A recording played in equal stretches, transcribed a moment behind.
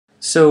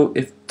So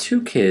if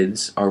two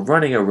kids are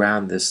running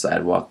around this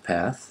sidewalk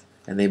path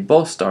and they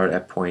both start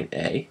at point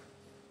A,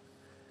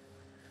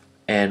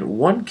 and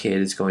one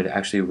kid is going to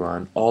actually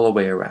run all the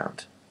way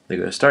around. They're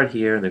going to start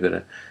here and they're going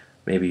to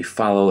maybe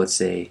follow, let's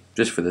say,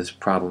 just for this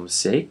problem's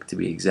sake, to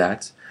be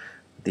exact,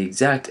 the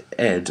exact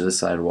edge of the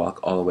sidewalk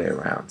all the way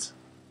around.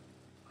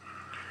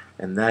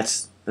 And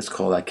let's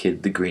call that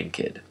kid the green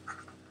kid.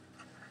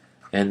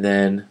 And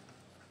then,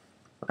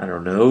 I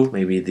don't know,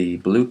 maybe the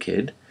blue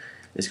kid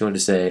is going to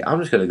say, I'm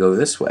just going to go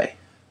this way,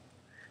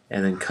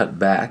 and then cut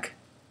back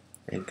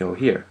and go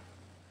here.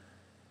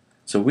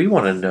 So we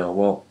want to know,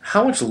 well,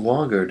 how much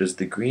longer does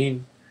the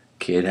green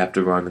kid have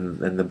to run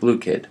than the blue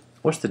kid?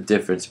 What's the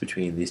difference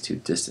between these two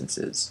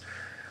distances?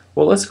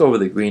 Well, let's go over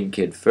the green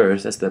kid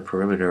first. That's the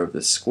perimeter of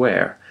the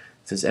square.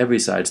 Since every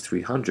side's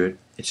 300,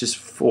 it's just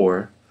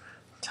 4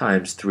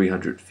 times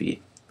 300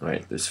 feet.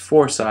 Right? There's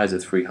 4 sides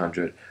of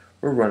 300.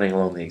 We're running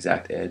along the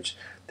exact edge.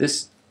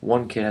 This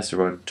one kid has to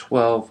run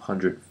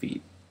 1,200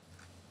 feet.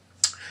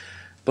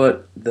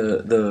 But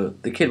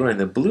the kid running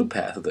the blue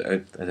path,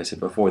 as I said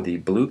before, the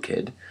blue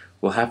kid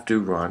will have to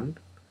run,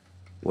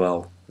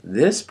 well,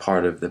 this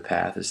part of the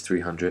path is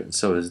 300 and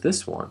so is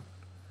this one.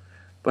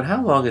 But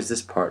how long is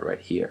this part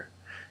right here?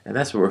 And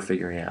that's what we're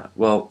figuring out.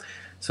 Well,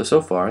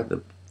 so far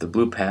the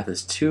blue path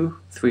is 2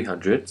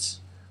 300s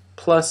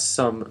plus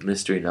some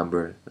mystery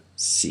number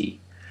c.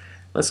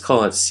 Let's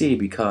call it c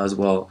because,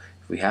 well,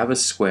 if we have a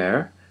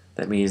square,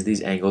 that means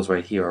these angles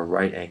right here are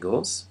right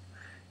angles.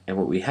 And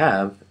what we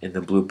have in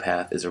the blue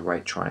path is a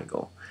right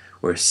triangle,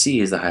 where c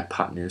is the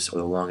hypotenuse, or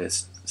the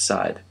longest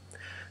side.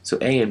 So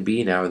a and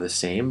b now are the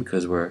same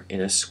because we're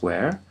in a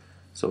square.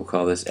 So we'll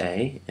call this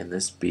a and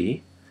this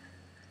b.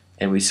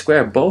 And we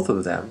square both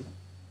of them,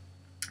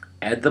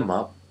 add them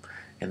up,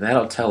 and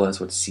that'll tell us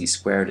what c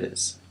squared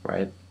is,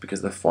 right?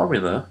 Because the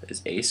formula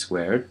is a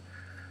squared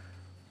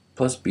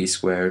plus b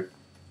squared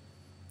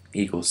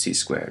equals c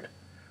squared.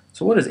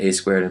 So what is a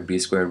squared and b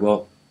squared?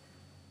 Well,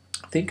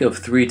 think of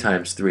 3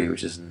 times 3,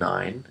 which is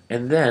 9,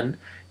 and then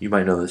you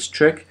might know this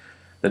trick,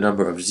 the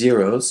number of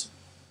zeros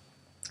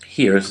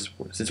here,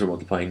 since we're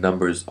multiplying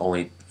numbers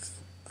only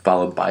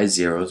followed by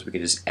zeros, we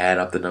can just add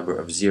up the number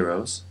of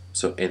zeros.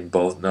 So in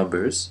both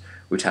numbers,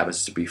 which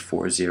happens to be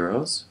 4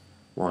 zeros,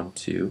 1,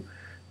 2,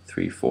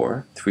 3,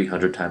 4,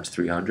 300 times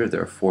 300,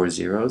 there are 4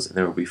 zeros, and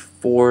there will be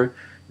 4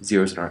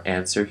 zeros in our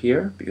answer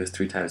here, because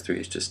 3 times 3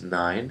 is just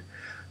 9,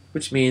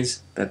 which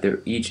means that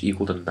they're each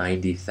equal to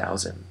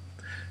 90,000.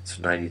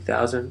 So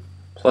 90,000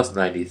 plus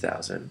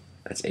 90,000,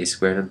 that's a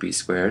squared and b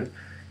squared,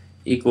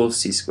 equals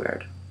c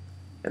squared.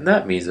 And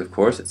that means, of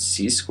course, that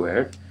c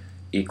squared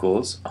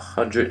equals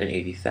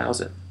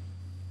 180,000.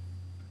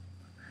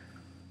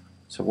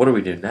 So what do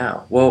we do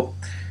now? Well,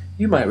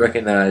 you might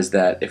recognize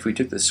that if we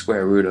took the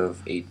square root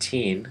of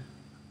 18,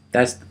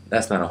 that's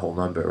not a whole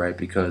number, right?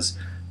 Because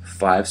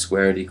 5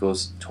 squared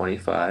equals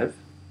 25,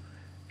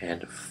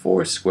 and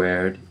 4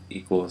 squared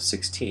equals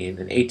 16,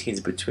 and 18 is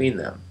between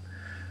them.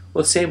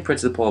 Well, the same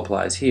principle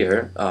applies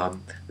here.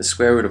 The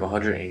square root of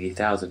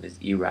 180,000 is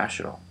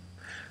irrational.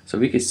 So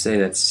we could say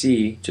that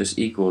c just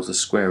equals the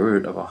square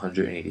root of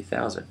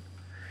 180,000.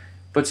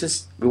 But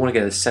since we want to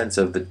get a sense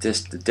of the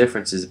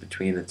differences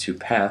between the two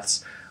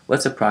paths,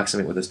 let's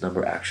approximate what this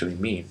number actually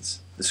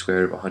means, the square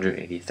root of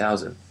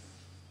 180,000.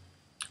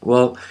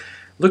 Well,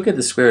 look at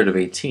the square root of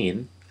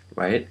 18,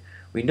 right?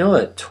 We know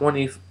that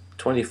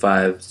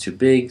 25 is too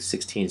big,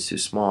 16 is too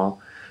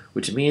small,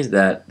 which means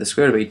that the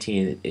square root of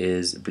 18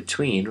 is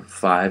between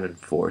 5 and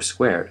 4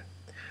 squared.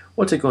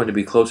 What's it going to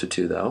be closer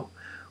to, though?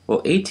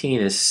 Well,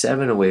 18 is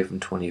 7 away from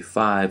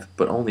 25,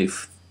 but only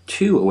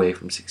 2 away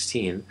from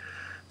 16.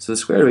 So the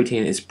square root of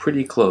 18 is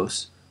pretty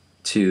close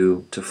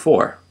to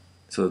 4.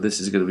 So this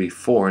is going to be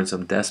 4 in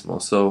some decimal.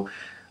 So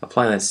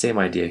applying that same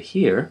idea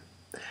here,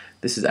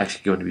 this is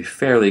actually going to be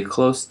fairly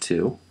close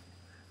to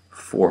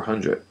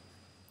 400.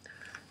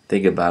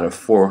 Think about it,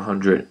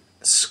 400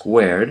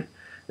 squared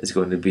is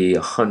going to be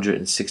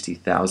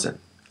 160,000,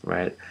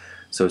 right?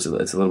 So it's a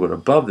little bit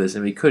above this,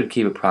 and we could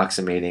keep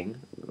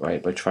approximating,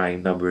 right, by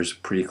trying numbers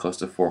pretty close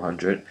to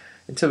 400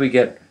 until we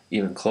get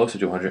even closer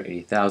to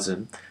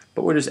 180,000,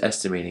 but we're just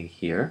estimating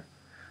here.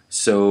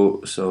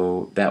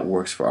 So that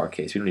works for our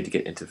case. We don't need to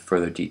get into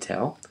further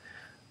detail.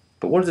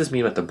 But what does this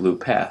mean about the blue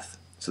path?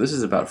 So this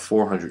is about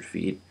 400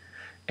 feet,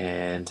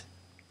 and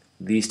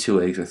these two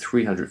legs are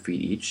 300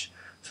 feet each.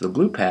 So the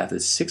blue path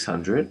is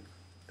 600,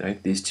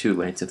 right? These two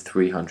lengths of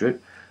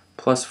 300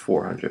 plus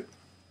 400.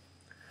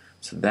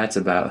 So that's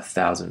about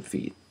 1,000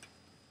 feet.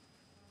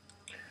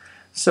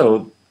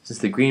 So since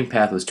the green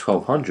path was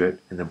 1,200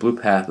 and the blue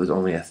path was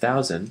only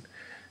 1,000,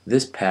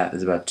 this path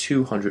is about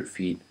 200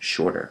 feet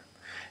shorter.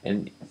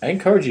 And I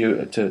encourage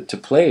you to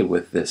play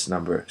with this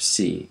number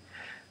c.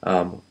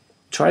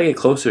 Try to get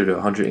closer to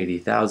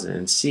 180,000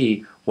 and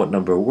see what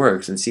number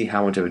works and see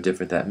how much of a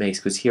difference that makes,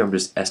 because here I'm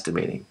just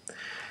estimating.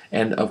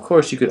 And of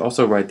course you could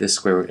also write this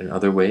square root in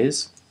other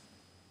ways.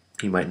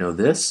 You might know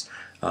this,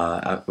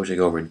 which I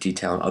go over in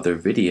detail in other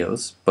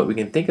videos, but we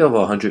can think of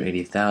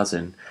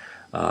 180,000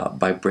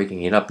 by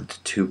breaking it up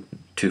into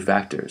two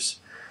factors.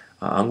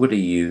 I'm going to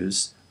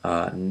use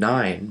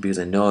 9, because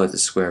I know that's the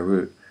square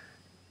root,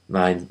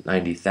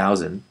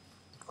 90,000,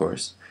 of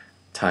course,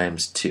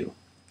 times 2.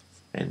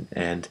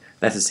 And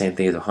that's the same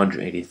thing as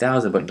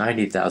 180,000, but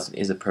 90,000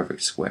 is a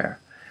perfect square.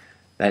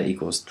 That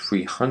equals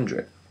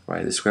 300,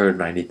 right? The square root of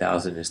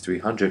 90,000 is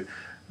 300.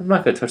 I'm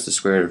not going to touch the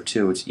square root of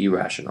 2, it's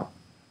irrational.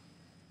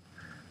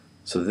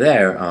 So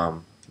there,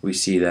 we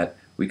see that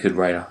we could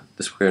write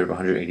the square root of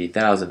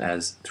 180,000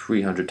 as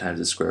 300 times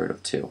the square root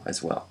of 2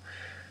 as well.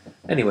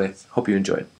 Anyway, hope you enjoyed.